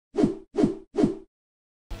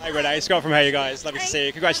Hey Renee, Scott from Hey You Guys. Lovely to see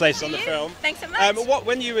you. Congratulations on the film. Thanks so much.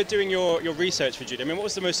 When you were doing your research for Judy, I mean, what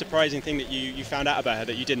was the most surprising thing that you found out about her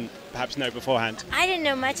that you didn't perhaps know beforehand? I didn't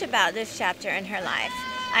know much about this chapter in her life.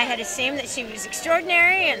 I had assumed that she was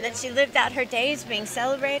extraordinary and that she lived out her days being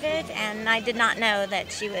celebrated, and I did not know that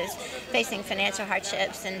she was facing financial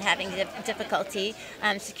hardships and having difficulty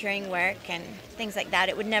securing work and things like that.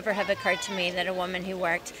 It would never have occurred to me that a woman who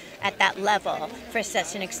worked at that level for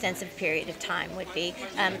such an extensive period of time would be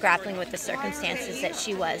grappling with the circumstances that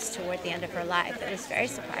she was toward the end of her life. It was very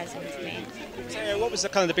surprising to me. So, what was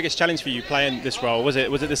the biggest challenge for you playing this role? Was it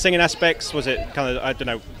the singing aspects? Was it kind of, I don't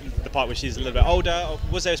know, the part where she's a little bit older? Or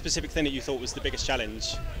was there a specific thing that you thought was the biggest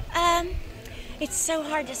challenge? It's so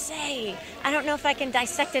hard to say. I don't know if I can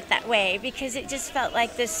dissect it that way, because it just felt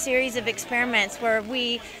like this series of experiments where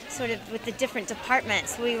we sort of, with the different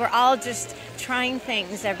departments, we were all just trying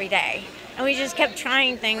things every day. And we just kept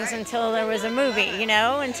trying things until there was a movie, you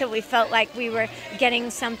know, until we felt like we were getting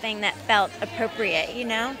something that felt appropriate, you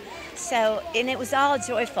know. So, and it was all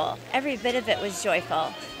joyful. Every bit of it was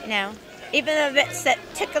joyful, you know, even the bits that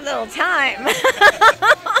took a little time.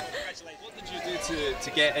 What did you do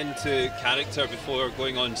to get into character before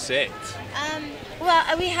going on set?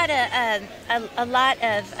 Well, we had a lot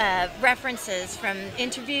of references from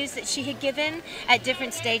interviews that she had given at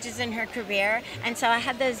different stages in her career, and so I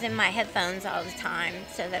had those in my headphones all the time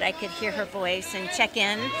so that I could hear her voice and check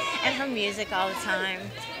in, and her music all the time,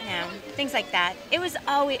 you know, things like that. It was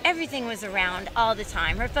always, everything was around all the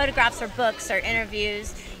time. Her photographs, her books, her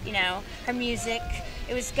interviews, you know, her music.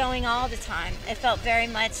 It was going all the time. It felt very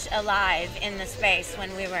much alive in the space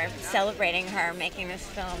when we were celebrating her making this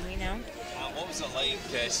film, you know. What was it like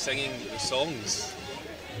singing the songs?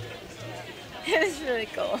 It was really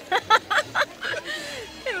cool.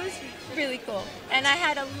 It was really cool. And I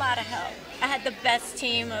had a lot of help. I had the best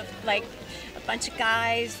team of like a bunch of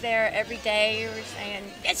guys there every day who were saying,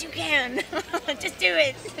 yes you can, just do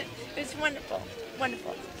it. It was wonderful,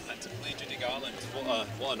 wonderful. And to play Judy Garland,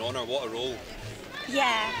 what an honour, what a role.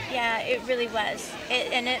 Yeah, it really was.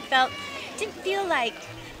 It didn't feel like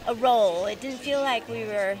a role. It didn't feel like we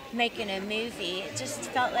were making a movie. It just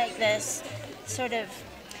felt like this sort of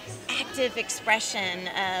active expression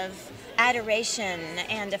of adoration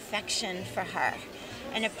and affection for her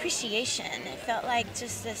and appreciation. It felt like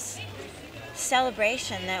just this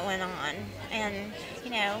celebration that went on. And, you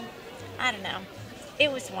know, I don't know.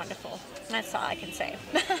 It was wonderful. That's all I can say.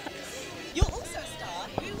 You're also a star.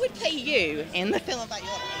 Who would play you in the film about your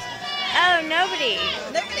life? Oh, nobody.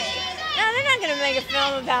 Nobody? No, they're not going to make a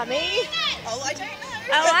film about me. Oh, I don't know.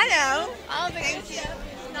 Oh, I know. All the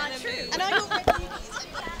Not true. And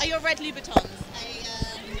are your red Louboutins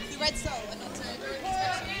the red soul and not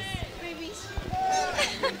movies?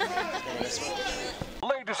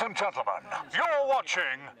 Ladies and gentlemen, you're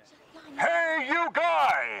watching Hey You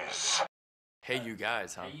Guys! Hey You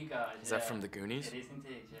Guys, huh? Hey You Guys. Is that from the Goonies? It is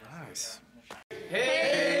indeed, yes. Nice.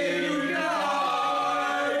 Hey!